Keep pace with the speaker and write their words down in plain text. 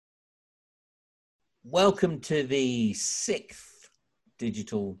Welcome to the sixth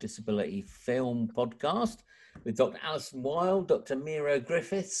Digital Disability Film Podcast with Dr. Alison Wilde, Dr. Miro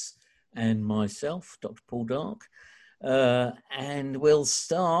Griffiths, and myself, Dr. Paul Dark. And we'll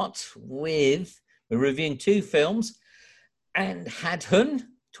start with, we're reviewing two films, Andhadhun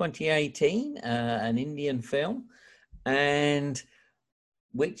 2018, an Indian film, and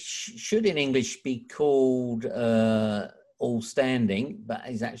which should in English be called All Standing, but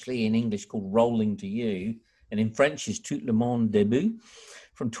is actually in English called Rolling to You, and in French is Tout le monde debout,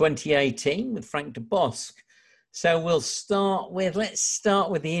 from 2018 with Frank Dubosc. So let's start with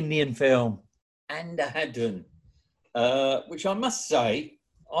the Indian film Andhadhun, which I must say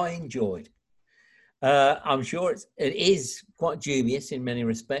I enjoyed. I'm sure it is quite dubious in many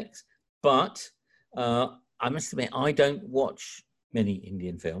respects, but I must admit I don't watch many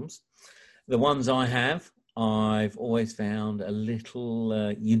Indian films. The ones I have, I've always found a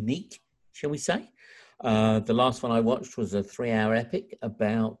little unique, shall we say. The last one I watched was a 3-hour epic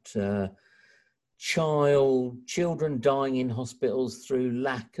about children dying in hospitals through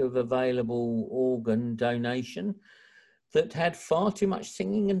lack of available organ donation that had far too much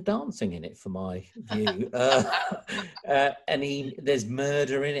singing and dancing in it, for my view. There's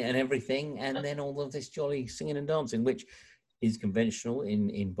murder in it and everything, and then all of this jolly singing and dancing, which is conventional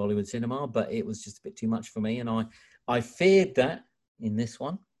in Bollywood cinema, but it was just a bit too much for me, and I feared that in this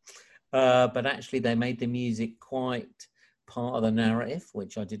one. But actually, they made the music quite part of the narrative,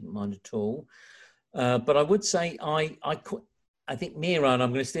 which I didn't mind at all. But I would say I think Miro, and I'm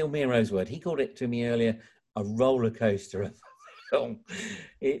going to steal Miro's word, he called it to me earlier, a roller coaster of a film.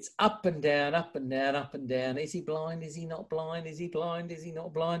 It's up and down, up and down, up and down. Is he blind? Is he not blind? Is he blind? Is he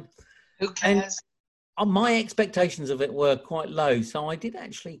not blind? Who cares? And my expectations of it were quite low, so I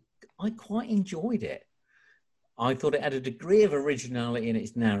quite enjoyed it. I thought it had a degree of originality in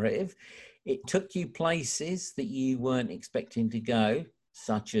its narrative. It took you places that you weren't expecting to go,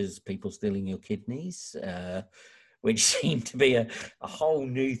 such as people stealing your kidneys, which seemed to be a whole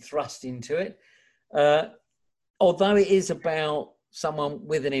new thrust into it. Although it is about someone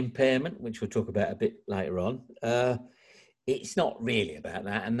with an impairment, which we'll talk about a bit later on, it's not really about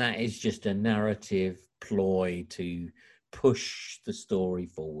that. And that is just a narrative ploy to push the story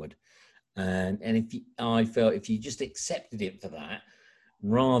forward. And I felt if you just accepted it for that,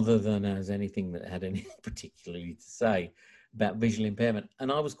 rather than as anything that had anything particularly to say about visual impairment.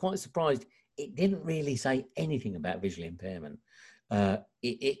 And I was quite surprised it didn't really say anything about visual impairment.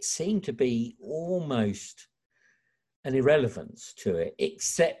 It seemed to be almost an irrelevance to it,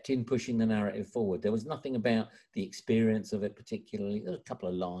 except in pushing the narrative forward. There was nothing about the experience of it particularly. There were a couple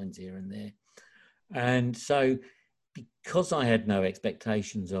of lines here and there. And so because I had no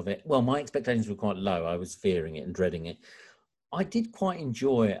expectations of it, well, my expectations were quite low. I was fearing it and dreading it. I did quite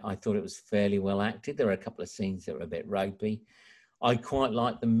enjoy it. I thought it was fairly well acted. There were a couple of scenes that were a bit ropey. I quite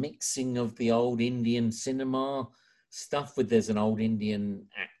like the mixing of the old Indian cinema stuff with, there's an old Indian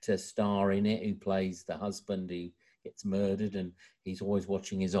actor star in it who plays the husband who gets murdered, and he's always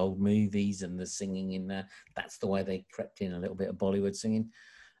watching his old movies, and the singing in there. That's the way they crept in a little bit of Bollywood singing.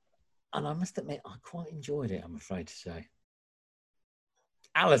 And I must admit, I quite enjoyed it, I'm afraid to say.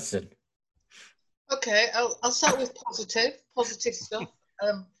 Alison. Okay, I'll start with positive stuff.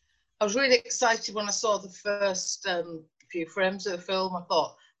 I was really excited when I saw the first few frames of the film. I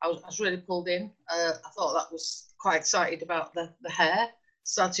thought I was really pulled in. I thought that was quite excited about the hair,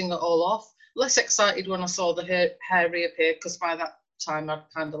 starting it all off. Less excited when I saw the hair reappear, because by that time I'd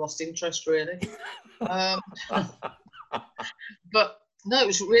kind of lost interest, really. But no, it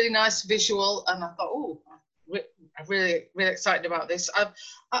was really nice visual, and I thought, oh, I'm really excited about this. I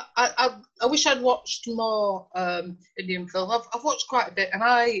wish I'd watched more Indian film. I've watched quite a bit, and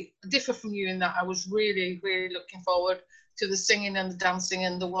I differ from you in that I was really looking forward to the singing and the dancing,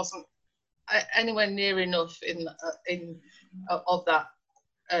 and there wasn't anywhere near enough of that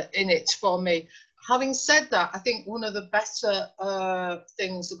in it for me. Having said that, I think one of the better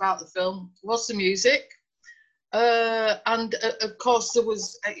things about the film was the music, and of course there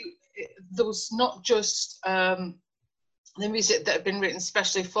was not just the music that had been written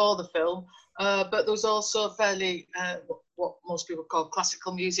especially for the film, but there was also fairly what most people call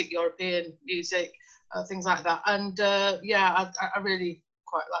classical music, European music, things like that. And yeah, I really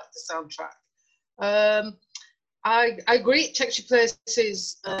quite liked the soundtrack. I agree, it takes you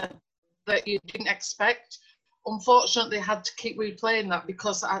places that you didn't expect. Unfortunately, I had to keep replaying that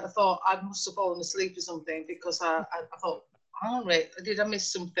because I thought I must have fallen asleep or something, because I thought, oh, wait, did I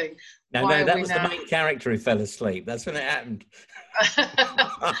miss something? No, that was the main character who fell asleep. That's when it happened.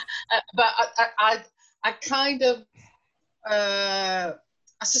 But I kind of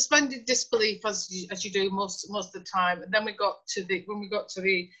I suspended disbelief as you do most of the time, and then when we got to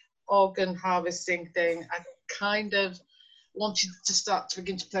the organ harvesting thing, I kind of wanted to start to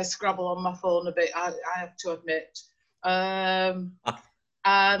begin to play Scrabble on my phone a bit. I have to admit, and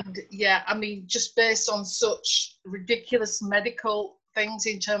yeah, I mean, just based on such ridiculous medical things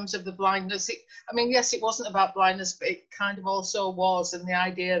in terms of the blindness. I mean, yes, it wasn't about blindness, but it kind of also was, and the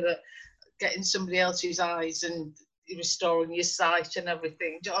idea that getting somebody else's eyes and restoring your sight and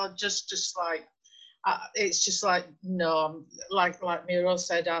everything, just like it's just like, no, like Miro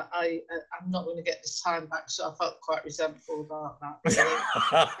said, I'm not going to get this time back, so I felt quite resentful about that,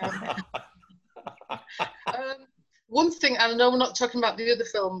 really. One thing, and I know we're not talking about the other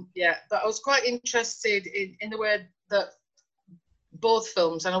film yet, but I was quite interested in the way that both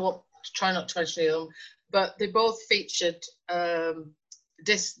films, and I won't try not to mention them, but they both featured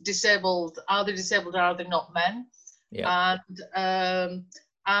disabled, are they disabled or are they not men? Yeah.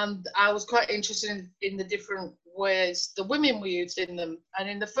 And I was quite interested in the different ways the women were used in them. And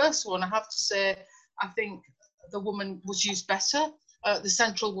in the first one, I have to say, I think the woman was used better. The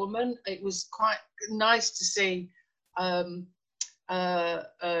central woman, it was quite nice to see a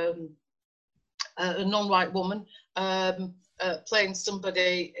non-white woman playing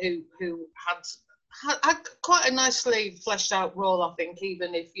somebody who had quite a nicely fleshed out role, I think,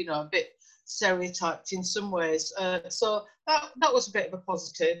 even if, you know, a bit stereotyped in some ways. So that was a bit of a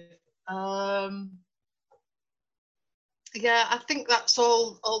positive. Yeah, I think that's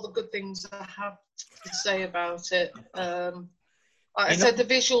all the good things I have to say about it. Like I said, the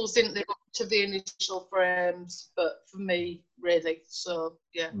visuals didn't live up to the initial frames, but for me, really. So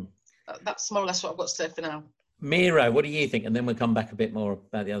yeah, that's more or less what I've got to say for now. Miro, what do you think? And then we'll come back a bit more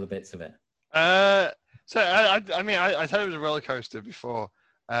about the other bits of it. So I mean, I thought it was a roller coaster before,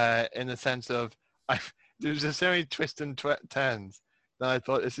 in the sense of there was just so many twists and turns that I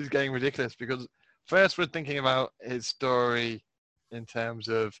thought this is getting ridiculous, because first we're thinking about his story in terms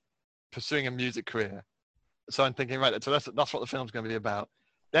of pursuing a music career. So I'm thinking, right, so that's what the film's going to be about.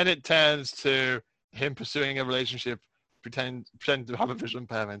 Then it turns to him pursuing a relationship, pretending to have a visual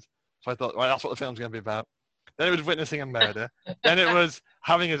impairment. So I thought, right, that's what the film's going to be about. Then it was witnessing a murder. Then it was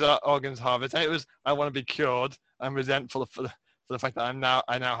having his organs harvested. Then it was, I want to be cured. I'm resentful for the fact that I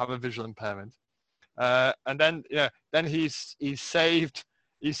now have a visual impairment. And then, yeah, then he's saved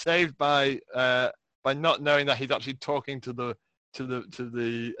by not knowing that he's actually talking to the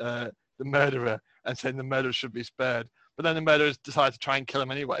murderer and saying the murderer should be spared. But then the murderers decide to try and kill him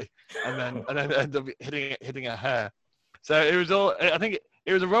anyway, and then end up hitting a hair. So it was all, I think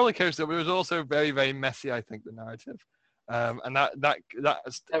it was a roller coaster, but it was also very, very messy, I think, the narrative. And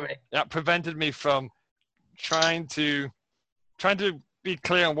that prevented me from trying to be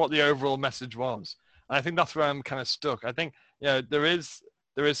clear on what the overall message was. And I think that's where I'm kind of stuck. I think, you know, there is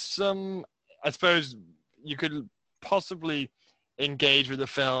some, I suppose you could possibly engage with the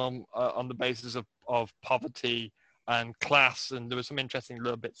film on the basis of poverty and class, and there was some interesting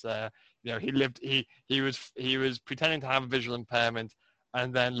little bits there. You know, he was pretending to have a visual impairment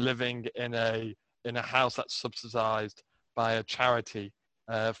and then living in a house that's subsidized by a charity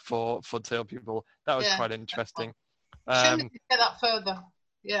for disabled people. That was quite interesting. Shouldn't get that further.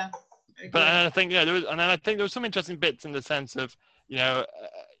 Yeah. But I think there was some interesting bits in the sense of, you know,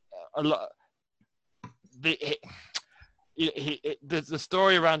 a lot. The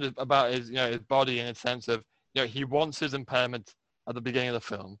story around about his, you know, his body, in a sense of, you know, he wants his impairment at the beginning of the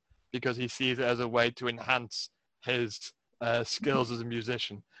film because he sees it as a way to enhance his skills as a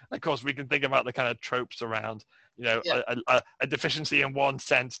musician. And of course, we can think about the kind of tropes around, you know, a deficiency in one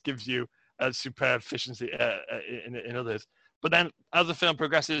sense gives you a superb efficiency in others. But then as the film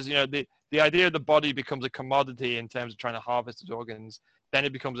progresses, you know, the idea of the body becomes a commodity in terms of trying to harvest its organs. Then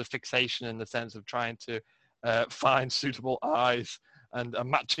it becomes a fixation in the sense of trying to find suitable eyes and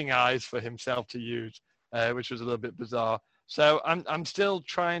matching eyes for himself to use, which was a little bit bizarre. So I'm still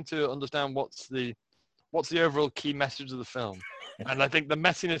trying to understand what's the overall key message of the film. And I think the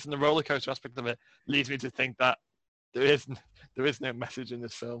messiness and the roller coaster aspect of it leads me to think that there is no message in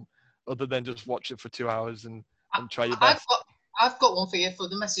this film other than just watch it for 2 hours and try your best. I've got one for you for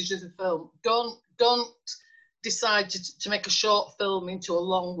the message of the film. Don't decide to make a short film into a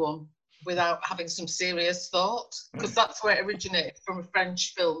long one without having some serious thought, because that's where it originated, from a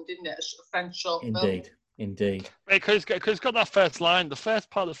French film, didn't it? A French short film. Indeed. Because it's got that first line. The first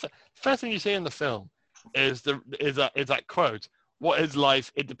part of the first thing you see in the film is that quote: "What is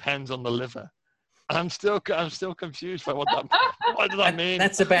life? It depends on the liver." And I'm still confused by what does that mean?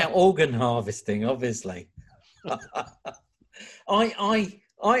 That's about organ harvesting, obviously. I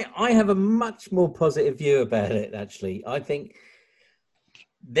have a much more positive view about it, actually. I think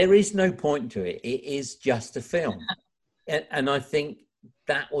there is no point to it. It is just a film. And I think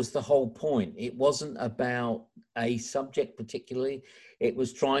that was the whole point. It wasn't about a subject particularly. It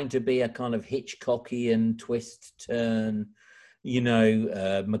was trying to be a kind of Hitchcockian twist turn,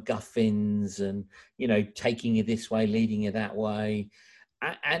 MacGuffins and, taking you this way, leading you that way.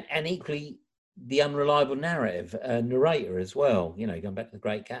 And equally, the unreliable narrator as well, going back to The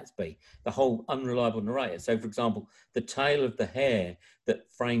Great Gatsby, the whole unreliable narrator. So, for example, the tale of the hare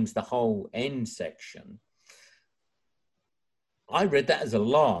that frames the whole end section, I read that as a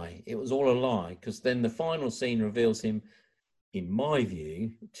lie. It was all a lie, because then the final scene reveals him, in my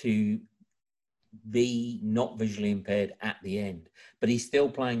view, to be not visually impaired at the end, but he's still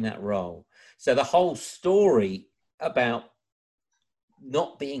playing that role. So the whole story about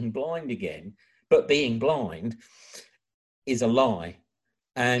not being blind again, but being blind, is a lie.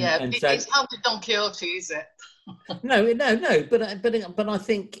 And so it's how did Don Quixote, is it? No. But I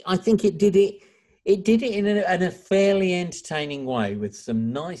think it did it. It did it in a fairly entertaining way, with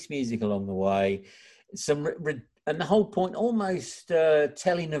some nice music along the way, and the whole point, almost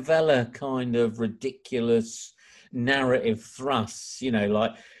telenovela kind of ridiculous narrative thrusts.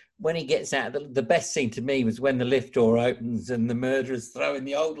 Like when he gets out, the best scene to me was when the lift door opens and the murderer's throwing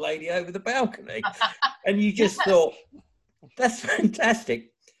the old lady over the balcony, and you just thought, that's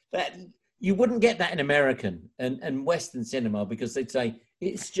fantastic. That you wouldn't get that in American and Western cinema, because they'd say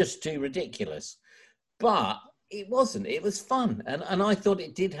it's just too ridiculous. But it wasn't. It was fun. And I thought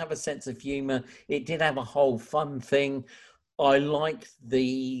it did have a sense of humour. It did have a whole fun thing. I liked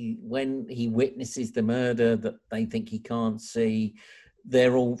when he witnesses the murder that they think he can't see, they're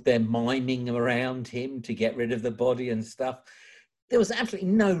miming around him to get rid of the body and stuff. There was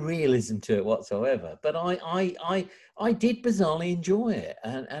absolutely no realism to it whatsoever. But I did bizarrely enjoy it.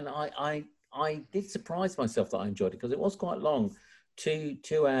 And I did surprise myself that I enjoyed it, because it was quite long. 2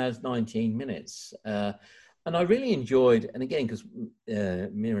 hours, 19 minutes. And I really enjoyed, and again, because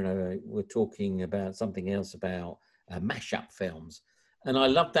Mira and I were talking about something else about mashup films. And I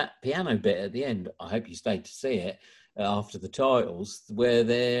loved that piano bit at the end. I hope you stayed to see it after the titles, where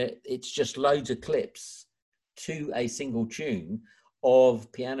it's just loads of clips to a single tune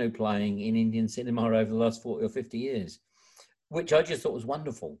of piano playing in Indian cinema over the last 40 or 50 years, which I just thought was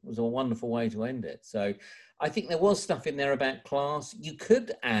wonderful. It was a wonderful way to end it. So I think there was stuff in there about class. You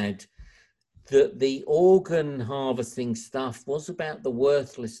could add that the organ harvesting stuff was about the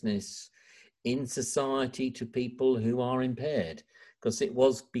worthlessness in society to people who are impaired, because it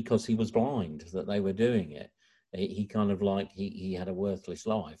was because he was blind that they were doing it. He kind of he had a worthless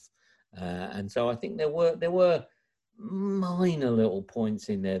life. And so I think there were minor little points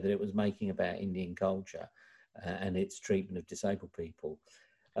in there that it was making about Indian culture and its treatment of disabled people.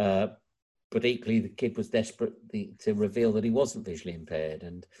 But equally, the kid was desperate to reveal that he wasn't visually impaired.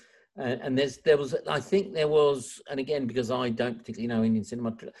 And there was, and again, because I don't particularly know Indian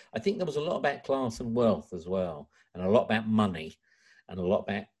cinema, I think there was a lot about class and wealth as well, and a lot about money, and a lot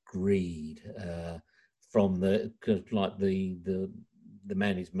about greed from the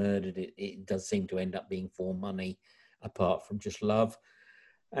man who's murdered. It does seem to end up being for money, apart from just love.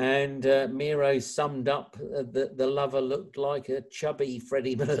 And Miro summed up that the lover looked like a chubby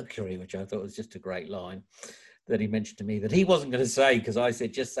Freddie Mercury, which I thought was just a great line that he mentioned to me that he wasn't going to say, because I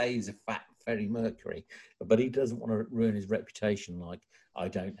said, just say he's a fat Freddie Mercury. But he doesn't want to ruin his reputation like I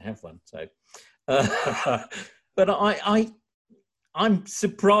don't have one. So, but I'm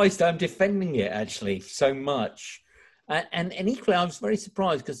surprised I'm defending it actually so much. And equally, I was very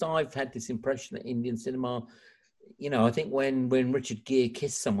surprised, because I've had this impression that Indian cinema, I think when Richard Gere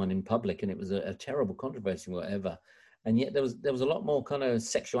kissed someone in public, and it was a terrible controversy, whatever, and yet there was a lot more kind of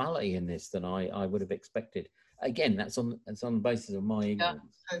sexuality in this than I would have expected. Again, that's on the basis of my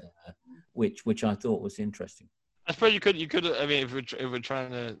ignorance, which I thought was interesting. I suppose you could. I mean, if we're trying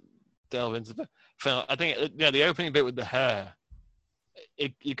to delve into the film, I think the opening bit with the hair,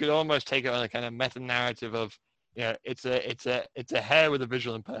 you could almost take it on a kind of meta narrative of, it's a hair with a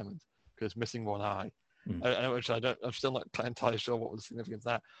visual impairment because it's missing one eye. Which I'm still not entirely sure what was the significance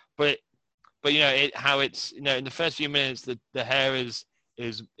of that, but how it's in the first few minutes the hair is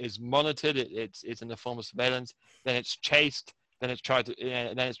monitored, it's in the form of surveillance, then it's chased, then it's tried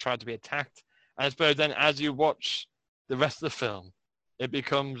to be attacked, and I suppose then as you watch the rest of the film, it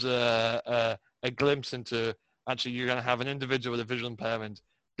becomes a glimpse into actually you're going to have an individual with a visual impairment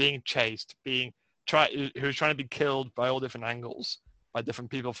being chased, who's trying to be killed by all different angles by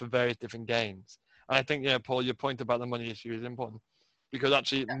different people for various different gains. And I think, Paul, your point about the money issue is important, because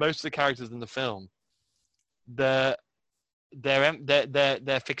actually most of the characters in the film, their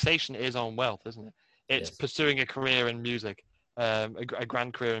fixation is on wealth, isn't it? It's pursuing a career in music. a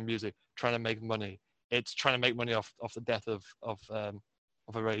grand career in music, trying to make money. It's trying to make money off the death of a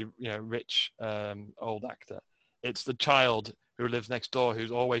very rich old actor. It's the child who lives next door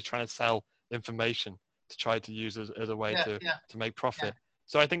who's always trying to sell information to try to use as a way to make profit. Yeah.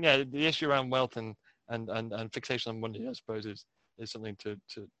 So I think the issue around wealth and fixation on money, I suppose, is something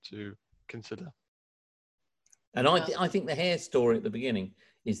to consider. And I think the hair story at the beginning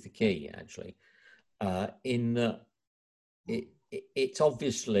is the key, actually, in that it's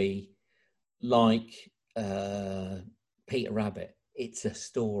obviously like Peter Rabbit. It's a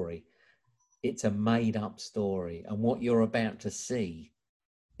story. It's a made-up story. And what you're about to see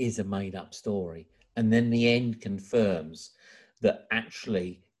is a made-up story. And then the end confirms that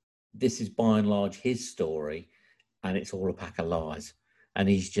actually this is by and large his story, and it's all a pack of lies. And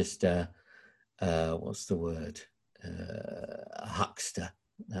he's just, what's the word? A huckster.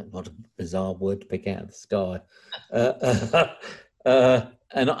 What a bizarre word to pick out of the sky.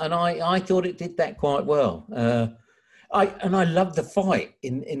 And I thought it did that quite well. I love the fight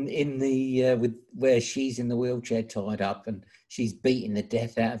in the with where she's in the wheelchair tied up and she's beating the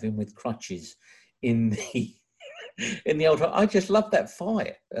death out of him with crutches in the old. I just love that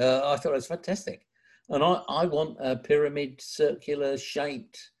fight. I thought it was fantastic, and I want a pyramid circular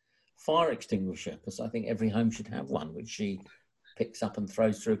shaped fire extinguisher because I think every home should have one, which she picks up and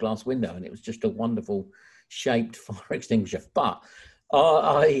throws through a glass window, and it was just a wonderful shaped fire extinguisher. But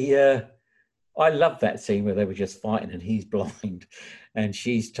I love that scene where they were just fighting and he's blind and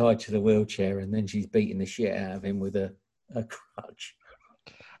she's tied to the wheelchair and then she's beating the shit out of him with a crutch.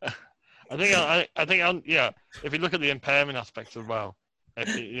 I think, if you look at the impairment aspects as well,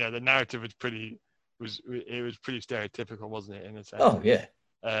 the narrative was pretty stereotypical, wasn't it, in a sense? Oh, yeah.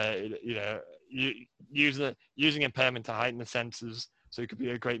 Using impairment to heighten the senses so he could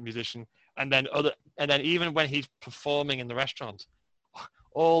be a great musician. And then even when he's performing in the restaurant,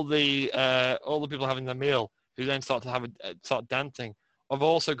 all the people having the meal who then start dancing have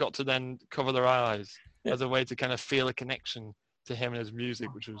also got to then cover their eyes as a way to kind of feel a connection to him and his music,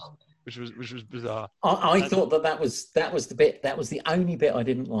 which was bizarre. I thought that was the only bit I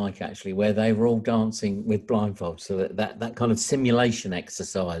didn't like, actually, where they were all dancing with blindfolds. So that kind of simulation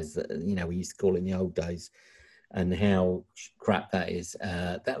exercise that we used to call in the old days, and how crap that is.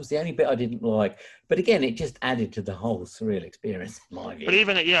 That was the only bit I didn't like. But again, it just added to the whole surreal experience, in my view. But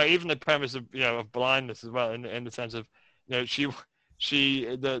even the premise of of blindness as well, in the sense of she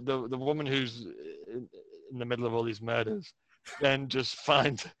the woman who's in the middle of all these murders, then just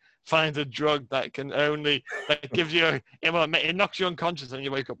finds a drug that gives you it knocks you unconscious and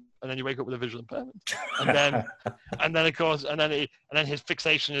you wake up with a visual impairment, and then his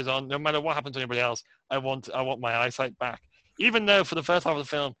fixation is on, no matter what happens to anybody else, I want my eyesight back, even though for the first half of the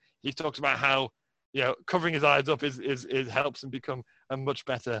film he talks about how covering his eyes up is helps him become a much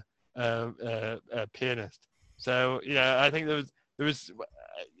better pianist. So I think there was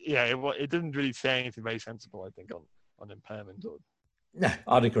it didn't really say anything very sensible, I think, on impairment. No,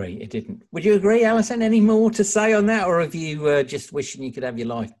 I'd agree. It didn't. Would you agree, Alison? Any more to say on that, or have you just wishing you could have your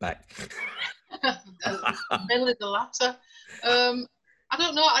life back? Mainly the latter. I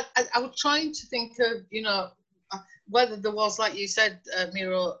don't know. I was trying to think of, whether there was, like you said,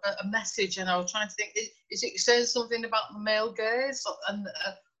 Miro, a message, and I was trying to think, is it saying something about the male gaze and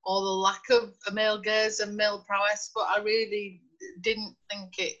or the lack of a male gaze and male prowess? But I really didn't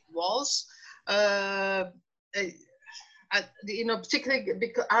think it was. Particularly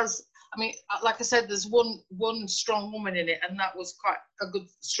because, like I said, there's one strong woman in it, and that was quite a good,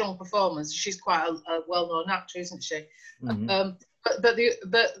 strong performance. She's quite a well-known actor, isn't she? Mm-hmm. But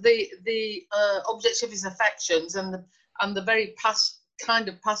the object of his affections and the very kind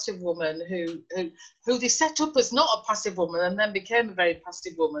of passive woman who they set up as not a passive woman and then became a very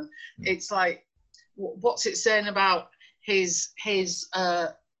passive woman. Mm-hmm. It's like, what's it saying about his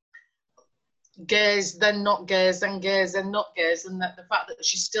gaze, then not gaze, then gaze, then not gaze, and that the fact that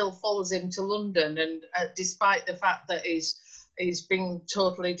she still follows him to London, and despite the fact that he's being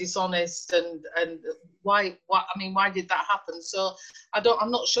totally dishonest, and why did that happen? So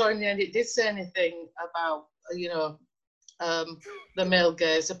I'm not sure in the end it did say anything about the male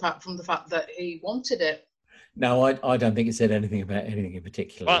gaze, apart from the fact that he wanted it. No, I don't think it said anything about anything in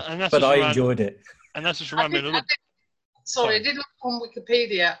particular, but I enjoyed it. And that's just reminded me. Sorry, I did look on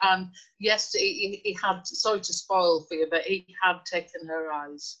Wikipedia, and yes, he had, sorry to spoil for you, but he had taken her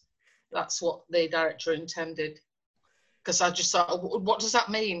eyes. That's what the director intended. Because I just thought, what does that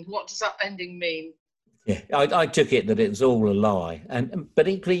mean? What does that ending mean? Yeah, I took it that it was all a lie. But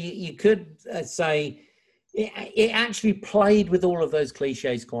equally, you could say it actually played with all of those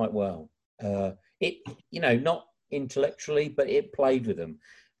cliches quite well. Not intellectually, but it played with them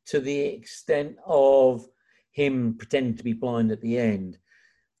to the extent of him pretending to be blind at the end,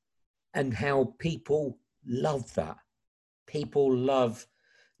 and how people love that. People love,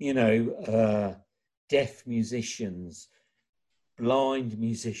 deaf musicians, blind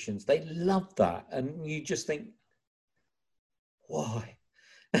musicians. They love that. And you just think, why?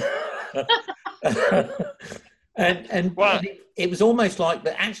 and it was almost like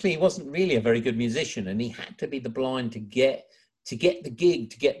that actually he wasn't really a very good musician, and he had to be the blind to get the gig,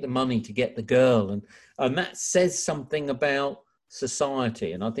 to get the money, to get the girl. And that says something about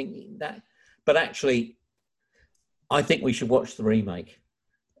society. And I think that, but actually, I think we should watch the remake.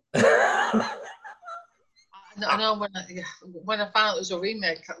 I know when I found out it was a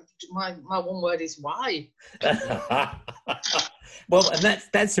remake, my one word is why. Well, and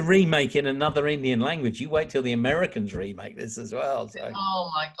that's a remake in another Indian language. You wait till the Americans remake this as well. So.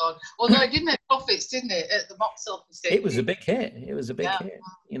 Oh my God! Well, no, it did make profits, didn't it? At the box office, it was a big hit. It was a big hit.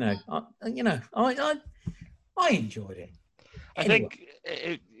 I enjoyed it. I think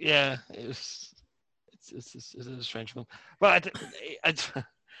it was. It's a strange film, but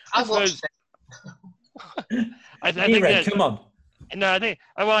I've watched it. I think come on. No,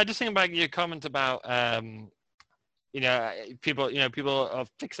 I just think about your comment about people are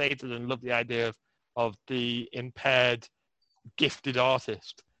fixated and love the idea of the impaired, gifted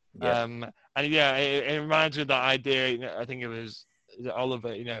artist. Yeah. It reminds me of that idea. I think it was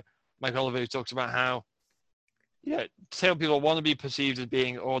Oliver. Mike Oliver, who talks about how some people want to be perceived as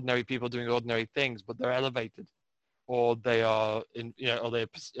being ordinary people doing ordinary things, but they're elevated, or they are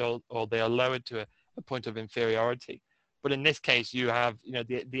or they are lowered to a point of inferiority. But in this case, you have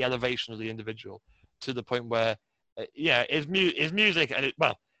the elevation of the individual to the point where his music and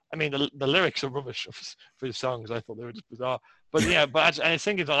the lyrics are rubbish for his songs. I thought they were just bizarre. But and his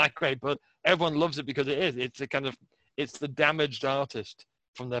singing's not that great. But everyone loves it because it is. It's the damaged artist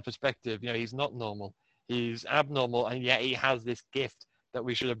from their perspective. He's not normal. He's abnormal, and yet he has this gift that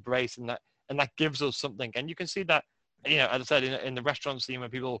we should embrace, and that gives us something. And you can see that, as I said, in the restaurant scene, when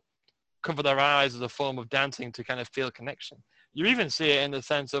people cover their eyes as a form of dancing to kind of feel connection. You even see it in the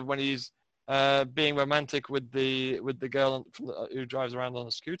sense of when he's being romantic with the girl who drives around on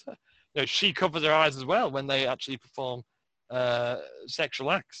a scooter. She covers her eyes as well when they actually perform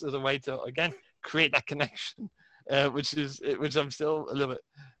sexual acts as a way to, again, create that connection, which I'm still a little bit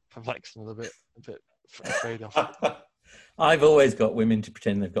perplexed and a bit afraid of. I've always got women to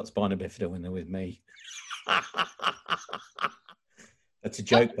pretend they've got spina bifida when they're with me. That's a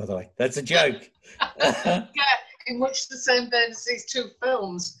joke, by the way. That's a joke. Yeah, in much the same vein as these two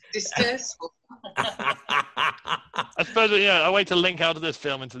films. Distasteful. I suppose a way to link out of this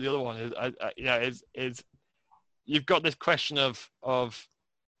film into the other one is you've got this question of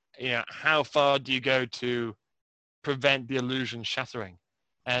how far do you go to prevent the illusion shattering,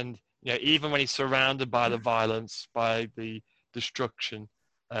 and even when he's surrounded by the violence, by the destruction,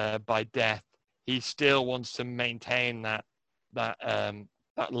 by death, he still wants to maintain that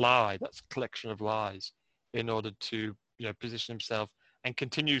lie, that collection of lies, in order to position himself and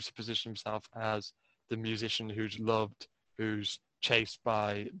continue to position himself as the musician who's loved, who's chased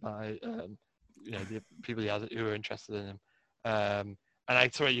by the people who are interested in him. And I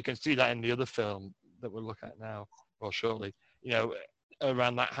thought you can see that in the other film that we'll look at now or shortly.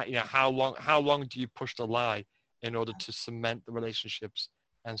 Around that, how long do you push the lie in order to cement the relationships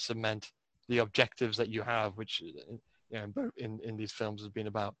and cement the objectives that you have, which in these films has been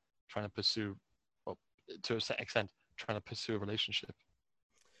about trying to pursue, or to a certain extent, trying to pursue a relationship.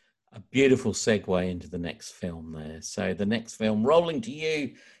 A beautiful segue into the next film there. So the next film, rolling to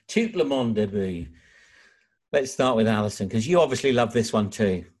you, Tout le monde debout. Let's start with Alison, because you obviously love this one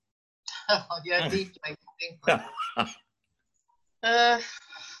too. Oh, yeah, deeply.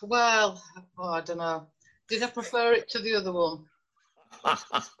 Well, I don't know. Did I prefer it to the other one?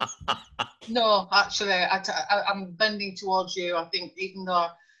 No, actually, I'm bending towards you. I think even though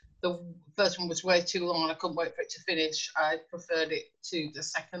the first one was way too long and I couldn't wait for it to finish, I preferred it to the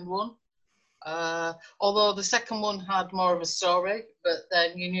second one. Although the second one had more of a story, but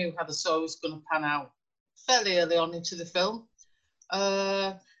then you knew how the story was going to pan out fairly early on into the film.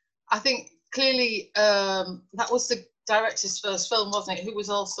 I think clearly that was the director's first film, wasn't it? Who was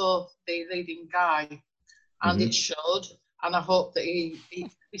also the leading guy, and it showed. And I hope that I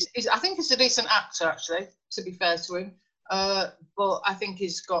think he's a decent actor, actually, to be fair to him. But I think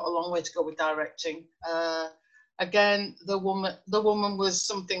he's got a long way to go with directing. Again, the woman was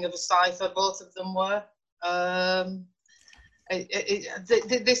something of a cipher. Both of them were.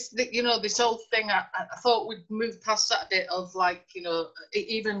 This whole thing. I thought we'd move past that bit of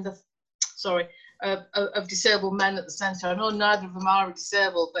even of disabled men at the centre. I know neither of them are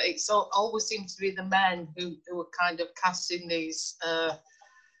disabled, but it's always seems to be the men who are kind of casting these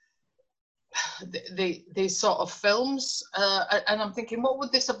these sort of films. And I'm thinking, what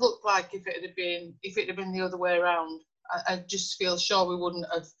would this have looked like if it had been the other way around? I just feel sure we wouldn't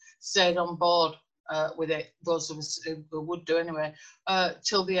have stayed on board with it, those of us who would do anyway,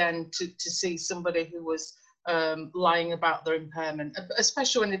 till the end to see somebody who was lying about their impairment,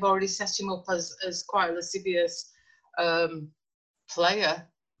 especially when they've already set him up as quite a lascivious player.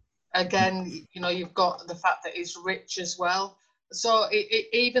 Again, you know, you've got the fact that he's rich as well. So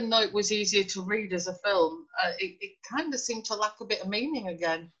even though it was easier to read as a film, it kind of seemed to lack a bit of meaning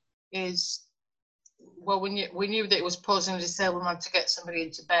again. Well, we knew that it was posing a disabled man to get somebody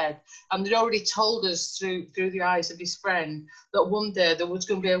into bed, and they'd already told us through the eyes of his friend that one day there was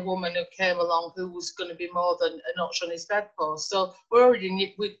going to be a woman who came along who was going to be more than a notch on his bedpost. So they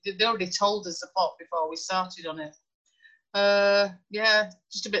already told us the plot before we started on it. Yeah,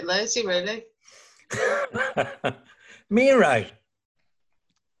 just a bit lazy, really. Miro.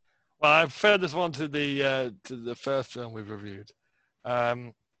 Well, I preferred this one to the first film we've reviewed.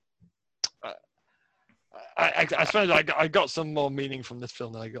 I suppose I got some more meaning from this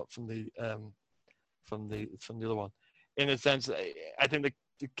film than I got from the other one. In a sense, I think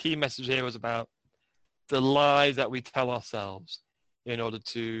the key message here was about the lies that we tell ourselves in order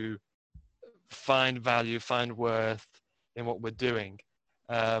to find value, find worth in what we're doing.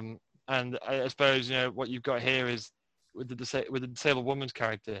 And I suppose, you know, what you've got here is with the disabled woman's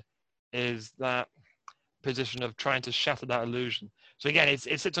character is that position of trying to shatter that illusion. So again, it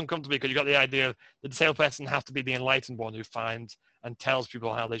sits uncomfortably because you've got the idea of the disabled person has to be the enlightened one who finds and tells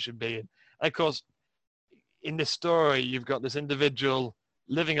people how they should be. And of course, in this story, you've got this individual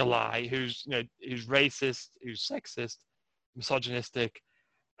living a lie who's racist, who's sexist, misogynistic,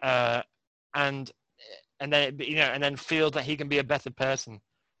 and then feels that he can be a better person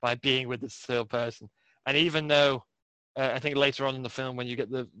by being with this disabled person. And even though I think later on in the film, when you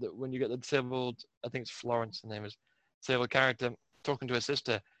get the disabled, I think it's Florence, the name is, disabled character talking to her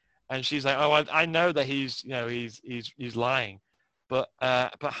sister, and she's like, "Oh, I know that he's lying, but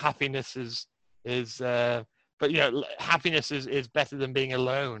happiness happiness is better than being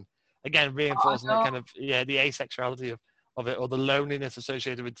alone." Again, reinforcing that kind of the asexuality of it, or the loneliness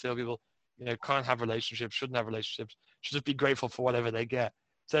associated with disabled people. You know, can't have relationships, shouldn't have relationships, should just be grateful for whatever they get.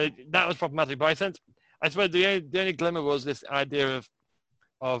 So that was problematic. But I suppose the only glimmer was this idea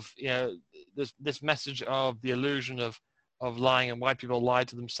of this message of the illusion of lying, and why people lie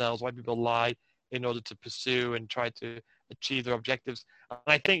to themselves, why people lie in order to pursue and try to achieve their objectives. And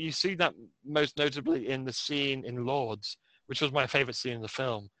I think you see that most notably in the scene in Lords, which was my favorite scene in the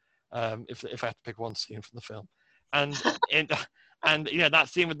film, if I had to pick one scene from the film. And that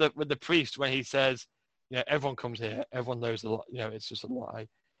scene with the priest when he says, everyone comes here, everyone knows it's just a lie.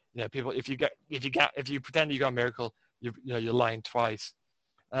 People, if you pretend you got a miracle, you're lying twice.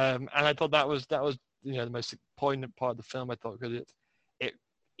 And I thought that was the most poignant part of the film. I thought, because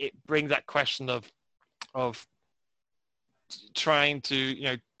it brings that question of trying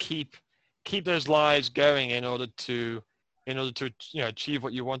to keep those lies going in order to achieve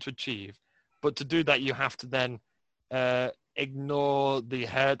what you want to achieve. But to do that, you have to then ignore the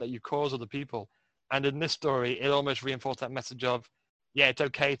hurt that you cause other people. And in this story, it almost reinforced that message of, it's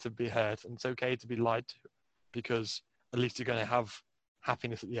okay to be hurt and it's okay to be lied to, because at least you're going to have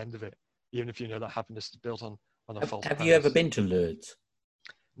happiness at the end of it, even if you know that happiness is built on a false Have premise. you ever been to Lourdes?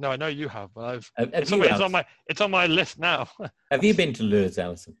 No, I know you have, but it's on my list now. Have you been to Lourdes,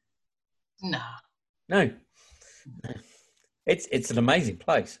 Alison? No. It's an amazing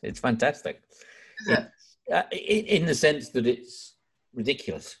place. It's fantastic. In the sense that it's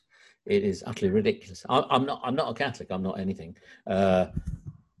ridiculous. It is utterly ridiculous. I'm not a Catholic. I'm not anything. And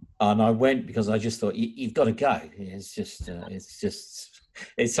I went because I just thought you've got to go. It's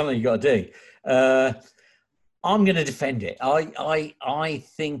something you've got to do. I'm going to defend it. I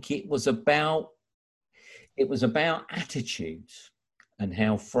think it was about attitudes and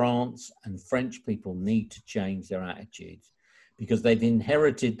how France and French people need to change their attitudes, because they've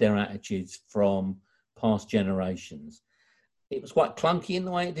inherited their attitudes from past generations. It was quite clunky in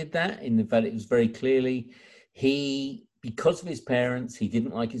the way it did that. In the fact, it was very clearly because of his parents, he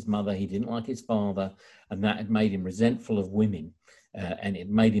didn't like his mother, he didn't like his father, and that had made him resentful of women, and it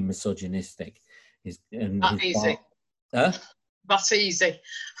made him misogynistic. That's easy. That's easy.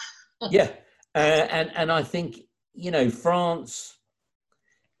 Yeah, and I think France,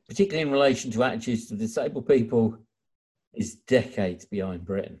 particularly in relation to attitudes to disabled people, is decades behind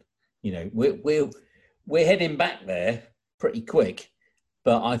Britain. We're heading back there pretty quick,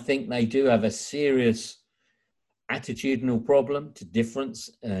 but I think they do have a serious attitudinal problem to difference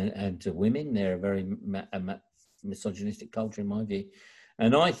and to women. They're a very misogynistic culture in my view.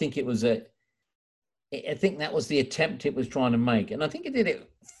 And I think it was I think that was the attempt it was trying to make. And I think it did it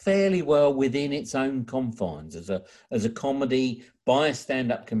fairly well within its own confines as a comedy by a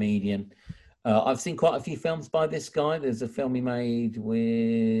stand-up comedian. I've seen quite a few films by this guy. There's a film he made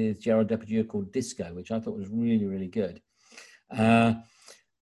with Gerard Depardieu called Disco, which I thought was really, really good. And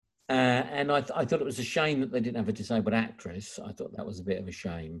I thought it was a shame that they didn't have a disabled actress. I thought that was a bit of a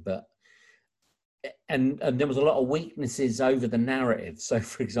shame. But and there was a lot of weaknesses over the narrative. So,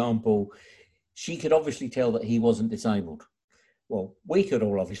 for example, she could obviously tell that he wasn't disabled. Well, we could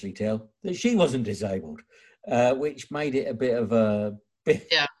all obviously tell that she wasn't disabled, which made it a bit of a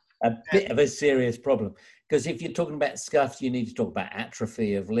serious problem. Because if you're talking about scuffs, you need to talk about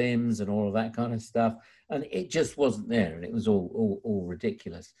atrophy of limbs and all of that kind of stuff. And it just wasn't there, and it was all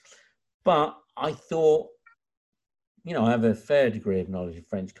ridiculous. But I thought, I have a fair degree of knowledge of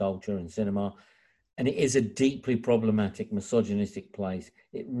French culture and cinema, and it is a deeply problematic, misogynistic place.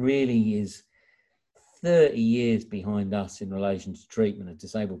 It really is 30 years behind us in relation to treatment of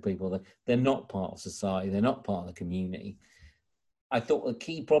disabled people. They're not part of society. They're not part of the community. I thought the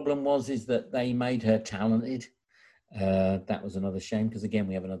key problem is that they made her talented. That was another shame because, again,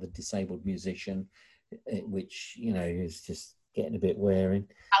 we have another disabled musician, which, is just getting a bit wearing.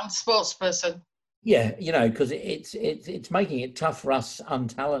 And sports person. Yeah, because it's making it tough for us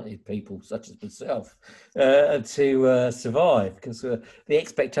untalented people such as myself to survive, because the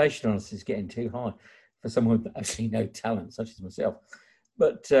expectation on us is getting too high for someone with actually no talent such as myself.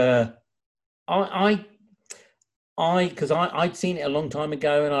 But because I'd seen it a long time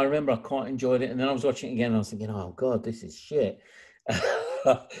ago, and I remember I quite enjoyed it, and then I was watching it again and I was thinking, oh God, this is shit.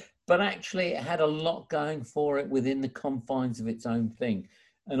 But actually it had a lot going for it within the confines of its own thing.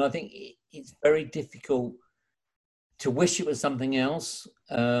 And I think it's very difficult to wish it was something else.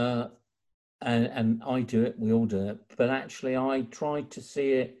 And I do it, we all do it. But actually I tried to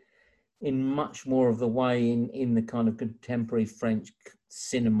see it in much more of the way in the kind of contemporary French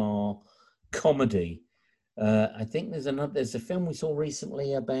cinema comedy. I think there's a film we saw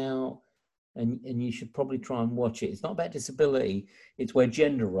recently about, and you should probably try and watch it. It's not about disability. It's where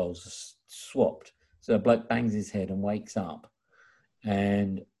gender roles are swapped. So a bloke bangs his head and wakes up,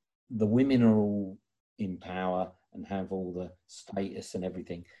 and the women are all in power and have all the status and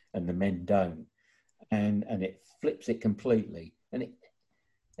everything, and the men don't. And it flips it completely. And it,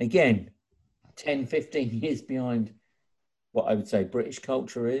 again, 10, 15 years behind what I would say British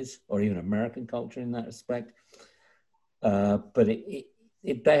culture is, or even American culture in that respect. But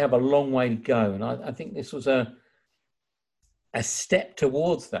they have a long way to go. And I think this was a step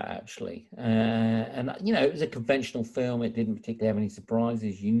towards that, actually. And, it was a conventional film. It didn't particularly have any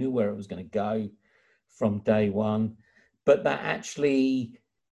surprises. You knew where it was going to go from day one. But that actually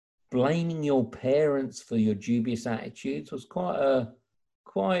blaming your parents for your dubious attitudes was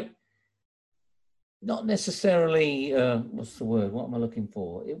quite not necessarily, what's the word? What am I looking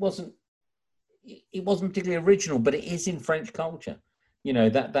for? It wasn't particularly original, but it is in French culture.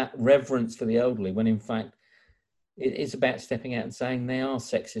 That reverence for the elderly, when in fact it is about stepping out and saying they are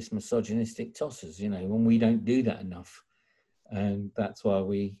sexist, misogynistic tossers, when we don't do that enough. And that's why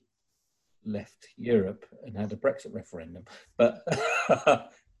we left Europe and had a Brexit referendum. But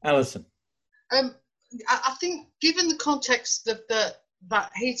Alison. I think given the context of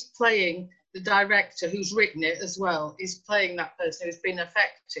that he's playing the director who's written it as well, is playing that person who's been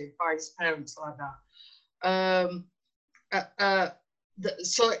affected by his parents like that.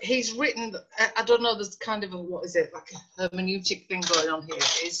 So he's written, I don't know, there's kind of what is it, like a hermeneutic thing going on here.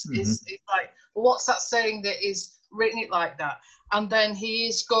 It's like, well, what's that saying that is written it like that? And then he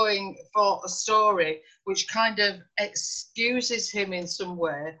is going for a story which kind of excuses him in some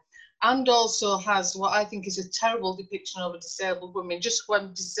way, and also has what I think is a terrible depiction of a disabled woman, just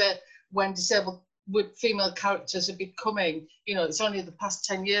when disabled female characters are becoming, it's only the past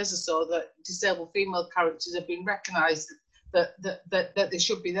 10 years or so that disabled female characters have been recognised that they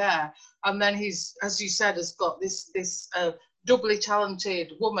should be there. And then he's, as you said, has got this doubly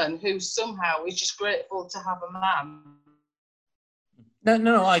talented woman who somehow is just grateful to have a man.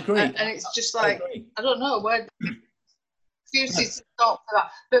 No, I agree. And it's just like, I don't know where excuses to stop for that.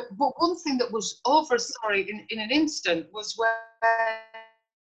 But one thing that was in an instant was where.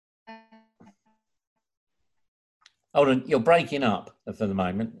 Hold on, you're breaking up for the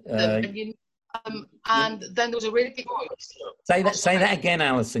moment. And then there was a really big voice. Say that again,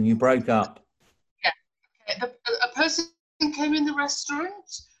 Alison. You broke up. Yeah. A person came in the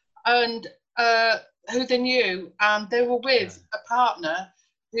restaurant, and who they knew, and they were with a partner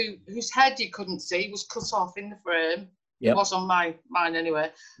whose head you couldn't see, was cut off in the frame. Yep. It was on mine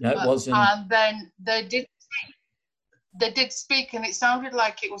anyway. No, it wasn't. And then they did speak, and it sounded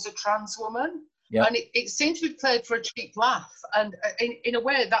like it was a trans woman. Yep. And it seemed to be played for a cheap laugh. And in a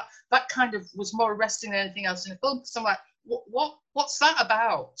way, that kind of was more arresting than anything else in the film. Because I'm like, what's that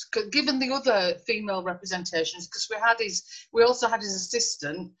about? Given the other female representations, because we also had his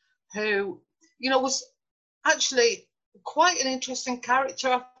assistant, who, was actually quite an interesting character,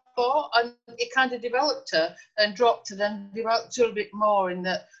 I thought, and it kind of developed her and developed her a bit more in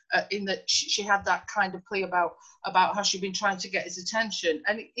that she had that kind of plea about how she'd been trying to get his attention,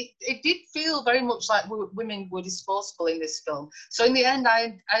 and it did feel very much like women were disposable in this film. So in the end,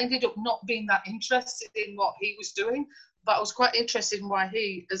 I ended up not being that interested in what he was doing, but I was quite interested in why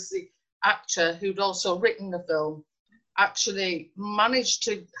he, as the actor who'd also written the film, actually managed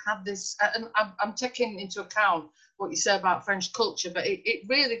to have this. And I'm taking into account what you say about French culture, but it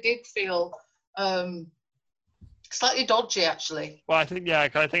really did feel slightly dodgy, actually. Well, I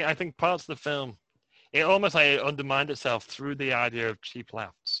think parts of the film, it almost undermined itself through the idea of cheap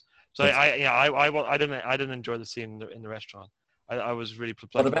laughs. So I didn't enjoy the scene in the restaurant. I was really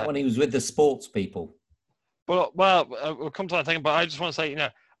perplexed. What about when he was with the sports people? Well, we'll come to that thing, but I just want to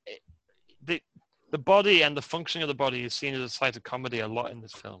say, the body and the functioning of the body is seen as a site of comedy a lot in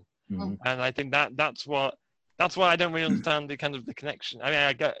this film, and I think that's why I don't really understand the connection. I mean,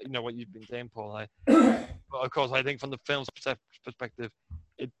 I get what you've been saying, Paul. But of course, I think from the film's perspective,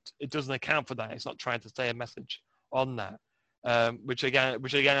 it doesn't account for that. It's not trying to say a message on that, which again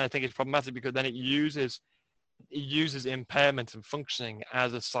I think is problematic, because then it uses impairment and functioning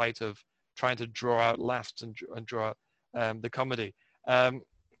as a site of trying to draw out laughs and draw out the comedy. And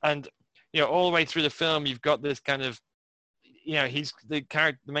all the way through the film, you've got this kind of, the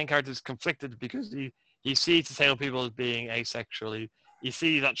main character is conflicted because he sees disabled people as being asexual. He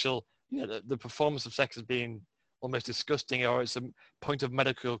sees actual, the performance of sex as being almost disgusting, or it's a point of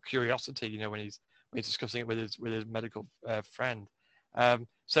medical curiosity, when he's discussing it with his medical friend.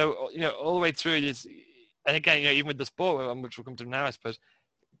 So all the way through it is, and again, even with the sport, which we'll come to now, I suppose,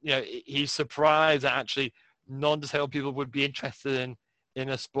 he's surprised that actually non-disabled people would be interested in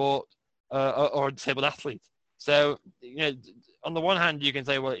a sport or a disabled athlete. So on the one hand, you can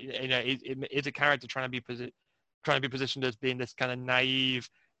say, well, it's a character trying to be positioned as being this kind of naive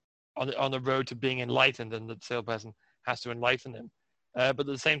on the road to being enlightened, and the disabled person has to enlighten him. But at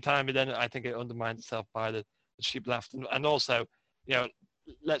the same time, then I think it undermines itself by the cheap laughs, and also,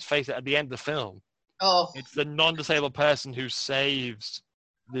 let's face it, at the end of the film, it's the non-disabled person who saves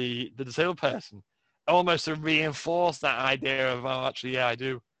the disabled person, almost to reinforce that idea of, oh, actually, yeah, I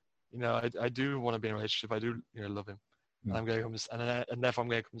do. I do want to be in a relationship. I do, love him, and I'm going to come, and therefore I'm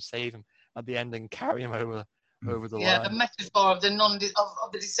going to come save him at the end and carry him over the line. Yeah, a metaphor of the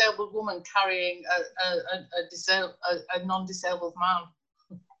disabled woman carrying a non-disabled man.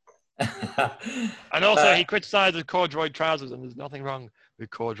 And also, he criticised corduroy trousers, and there's nothing wrong with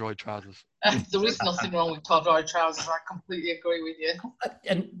corduroy trousers. There is nothing wrong with corduroy trousers. I completely agree with you.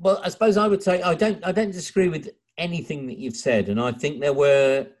 And well, I suppose I would say I don't disagree with anything that you've said, and I think there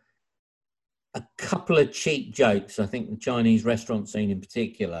were a couple of cheap jokes. I think the Chinese restaurant scene in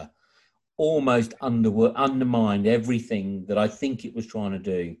particular almost undermined everything that I think it was trying to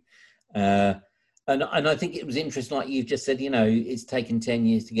do. And I think it was interesting, like you've just said, it's taken 10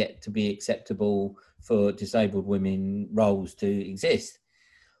 years to get to be acceptable for disabled women roles to exist.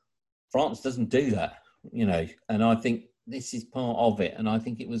 France doesn't do that, and I think this is part of it. And I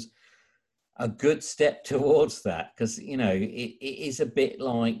think it was a good step towards that, because, it is a bit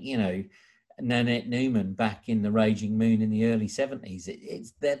like, Nanette Newman back in The Raging Moon in the early 70s.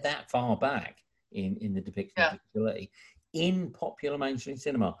 They're that far back in the depiction of disability. In popular mainstream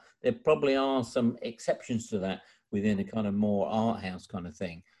cinema, there probably are some exceptions to that within a kind of more art house kind of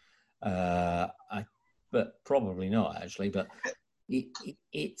thing, but probably not actually. But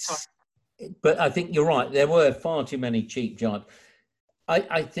but I think you're right. There were far too many cheap jobs.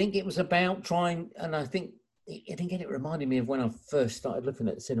 I think it was about trying, and I think it reminded me of when I first started looking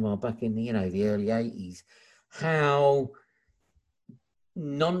at cinema back in the early 80s, how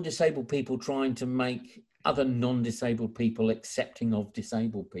non-disabled people trying to make other non-disabled people accepting of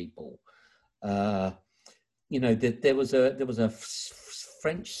disabled people. There was a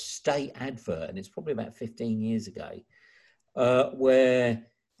French state advert, and it's probably about 15 years ago, where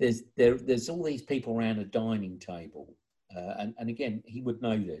there's all these people around a dining table, and again, he would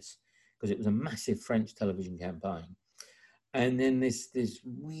know this because it was a massive French television campaign. And then this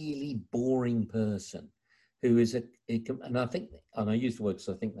really boring person who is and I think, and I use the word because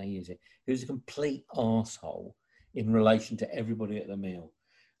I think they use it, who's a complete arsehole in relation to everybody at the meal.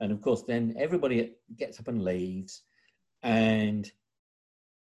 And of course, then everybody gets up and leaves, and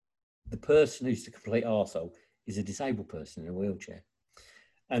the person who's the complete arsehole is a disabled person in a wheelchair.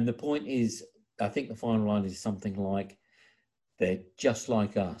 And the point is, I think the final line is something like, they're just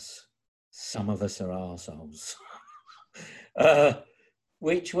like us. Some of us are arseholes.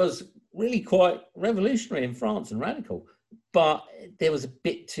 Which was really quite revolutionary in France and radical. But there was a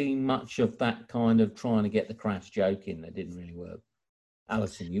bit too much of that kind of trying to get the crass joke in that didn't really work.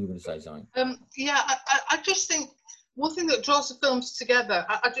 Alison, you were going to say something. I just think one thing that draws the films together,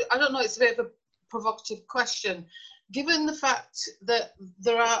 I don't know, it's a bit of a provocative question. Given the fact that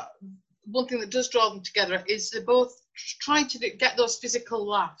one thing that does draw them together is they're both trying to get those physical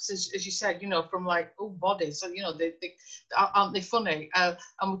laughs, as you said, from like, oh, bodies, so, they aren't they funny? And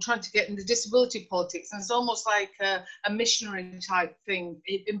we're trying to get into disability politics, and it's almost like a missionary type thing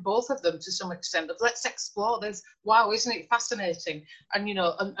in both of them to some extent. Of let's explore this. Wow, isn't it fascinating? And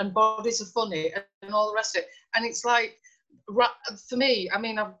and bodies are funny and all the rest of it. And it's like, for me, I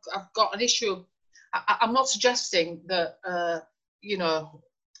mean, I've got an issue. I'm not suggesting that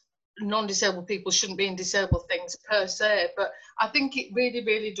non-disabled people shouldn't be in disabled things per se, but I think it really,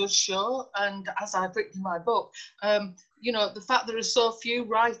 really does show. And as I've written in my book, the fact there are so few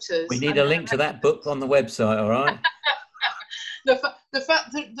writers. We need a link to that book on the website, all right? The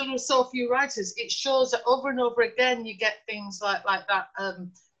fact that there are so few writers, it shows that over and over again you get things like that.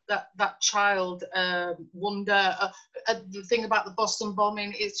 That child wonder, the thing about the Boston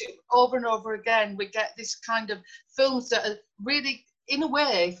bombing is over and over again we get this kind of films that are really, in a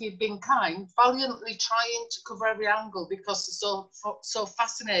way, if you've been kind, valiantly trying to cover every angle because they're so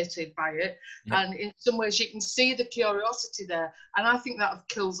fascinated by it. Yep. And in some ways you can see the curiosity there. And I think that of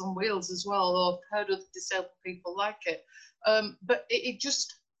Kills on Wheels as well, although I've heard other disabled people like it. But it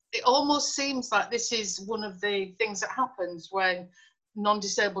almost seems like this is one of the things that happens when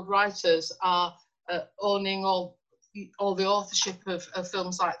non-disabled writers are owning all the authorship of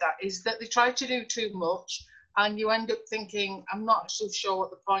films like that, is that they try to do too much. And you end up thinking, I'm not actually sure what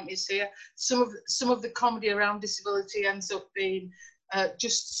the point is here. Some of the comedy around disability ends up being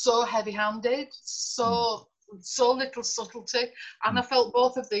just so heavy-handed, so little subtlety. And I felt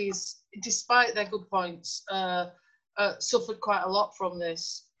both of these, despite their good points, suffered quite a lot from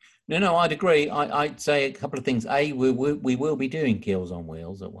this. No, I'd agree. I'd say a couple of things. A, we will be doing Kills on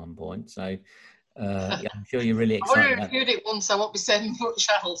Wheels at one point. So I'm sure you're really excited. I already reviewed it once. I won't be saying much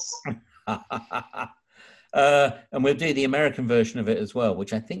else. And we'll do the American version of it as well,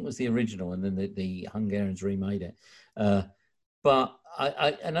 which I think was the original, and then the Hungarians remade it. But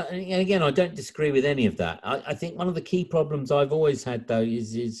and again, I don't disagree with any of that. I think one of the key problems I've always had, though,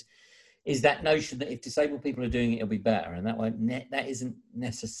 is that notion that if disabled people are doing it, it'll be better, and that isn't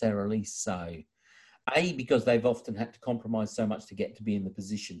necessarily so. A, because they've often had to compromise so much to get to be in the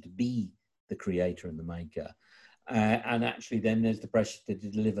position to be the creator and the maker. And actually then there's the pressure to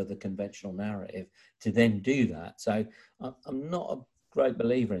deliver the conventional narrative to then do that. So I'm not a great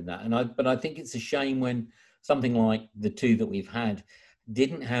believer in that. But I think it's a shame when something like the two that we've had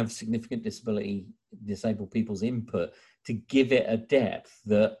didn't have significant disabled people's input to give it a depth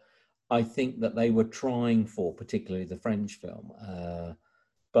that I think that they were trying for, particularly the French film.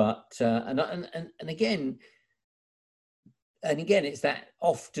 And again, it's that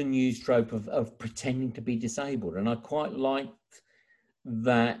often used trope of pretending to be disabled. And I quite liked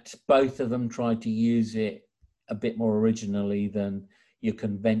that both of them tried to use it a bit more originally than your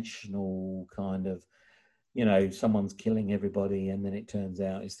conventional kind of, someone's killing everybody and then it turns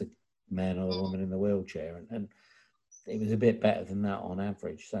out it's the man or the woman in the wheelchair. And it was a bit better than that on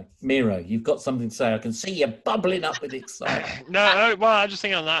average. So, Miro, you've got something to say. I can see you bubbling up with excitement. No, well, I just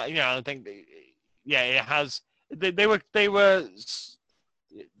think on that, I think, it has... They were the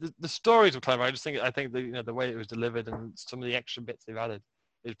stories were clever. I think the way it was delivered and some of the extra bits they've added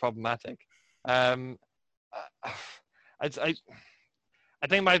is problematic. I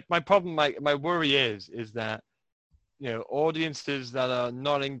think my problem, my worry is that audiences that are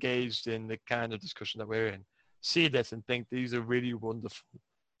not engaged in the kind of discussion that we're in see this and think these are really wonderful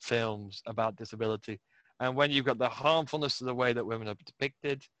films about disability. And when you've got the harmfulness of the way that women are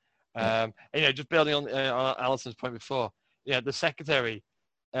depicted. Just building on Alison's point before, the secretary,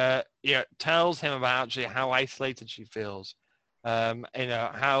 tells him about actually how isolated she feels,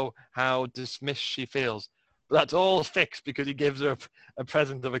 how dismissed she feels. But that's all fixed because he gives her a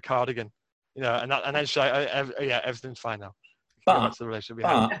present of a cardigan, and then she's like, everything's fine now. That's the relationship we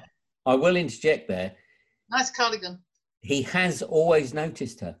have. I will interject there. Nice cardigan. He has always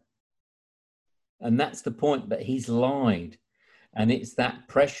noticed her. And that's the point, but he's lied. And it's that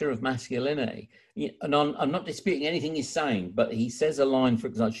pressure of masculinity. And I'm not disputing anything he's saying, but he says a line, for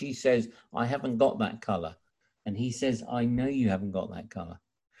example, she says, I haven't got that color. And he says, I know you haven't got that color,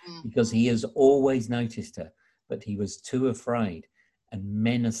 because he has always noticed her, but he was too afraid. And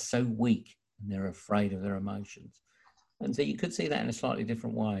men are so weak and they're afraid of their emotions. And so you could see that in a slightly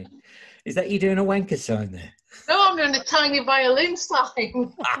different way. Is that you doing a wanker sign there? No, I'm doing a tiny violin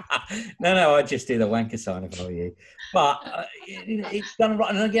sign. No, I just do the wanker sign if I were you. But it's done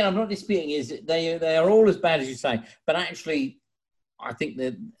right. And again, I'm not disputing is they are all as bad as you say. But actually, I think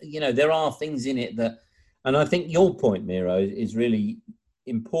that, there are things in it that, and I think your point, Miro, is really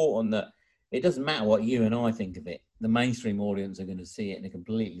important, that it doesn't matter what you and I think of it. The mainstream audience are going to see it in a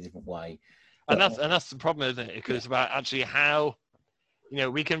completely different way. And that's the problem, isn't it? Because it's about actually how,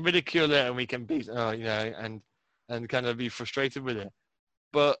 we can ridicule it and we can be, and kind of be frustrated with it.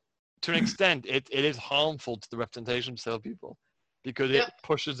 But to an extent, it is harmful to the representation of salespeople, because it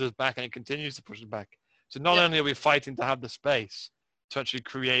pushes us back and it continues to push us back. So not only are we fighting to have the space to actually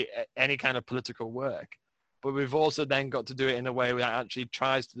create any kind of political work, but we've also then got to do it in a way that actually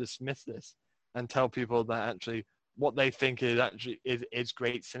tries to dismiss this and tell people that actually what they think is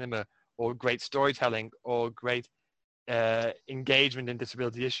great cinema or great storytelling or great engagement in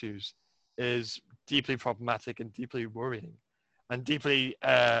disability issues is deeply problematic and deeply worrying and deeply,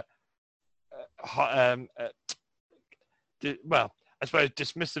 I suppose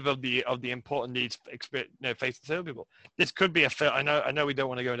dismissive of the important needs facing disabled people. This could be a film. I know we don't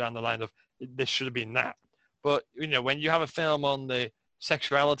want to go down the line of this should have been that, but when you have a film on the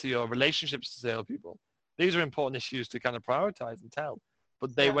sexuality or relationships to disabled people, these are important issues to kind of prioritize and tell.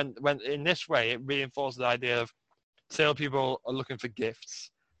 But they when in this way, it reinforces the idea of disabled people are looking for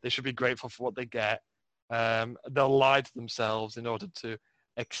gifts. They should be grateful for what they get. They'll lie to themselves in order to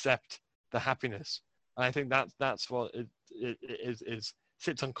accept the happiness. And I think that's what it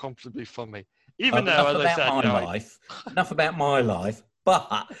sits uncomfortably for me. Even though, as I said, enough about my life,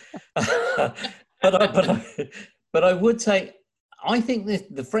 but but I would say, I think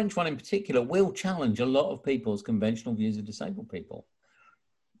the French one in particular will challenge a lot of people's conventional views of disabled people.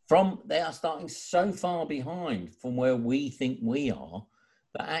 They are starting so far behind from where we think we are,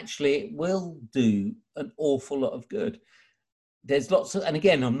 that actually it will do an awful lot of good. There's lots of, and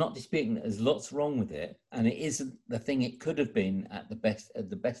again, I'm not disputing that there's lots wrong with it, and it isn't the thing it could have been at the best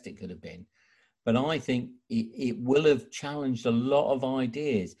it could have been. But I think it will have challenged a lot of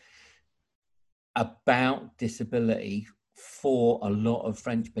ideas about disability for a lot of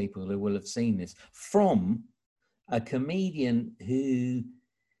French people who will have seen this from a comedian who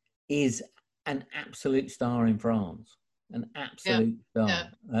is an absolute star in France, an absolute star.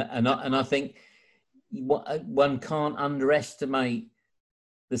 And I think one can't underestimate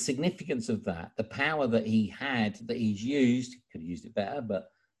the significance of that, the power that he had, that he's used, could have used it better,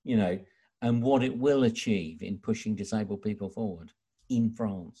 but, and what it will achieve in pushing disabled people forward in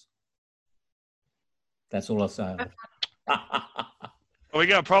France. That's all I'll say. Well, we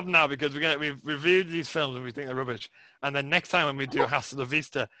got a problem now because we've reviewed these films and we think they're rubbish. And then next time when we do Hasta La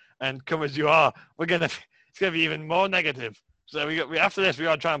Vista and Come As You Are, it's gonna be even more negative. So after this we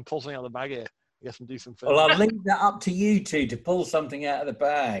gotta try and pull something out of the bag here. Get some decent films. Well, I'll leave that up to you two to pull something out of the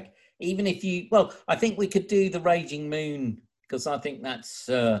bag. Even if I think we could do The Raging Moon, because I think that's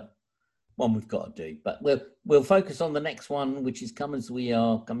one we've got to do. But we'll focus on the next one, which is Come As We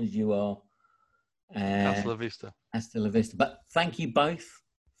Are, Come As You Are. Hasta La Vista. Hasta La Vista. But thank you both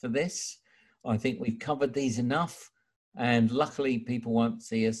for this. I think we've covered these enough. And luckily, people won't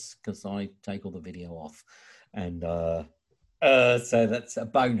see us because I take all the video off. And so that's a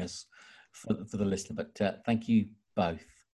bonus for the listener. But thank you both.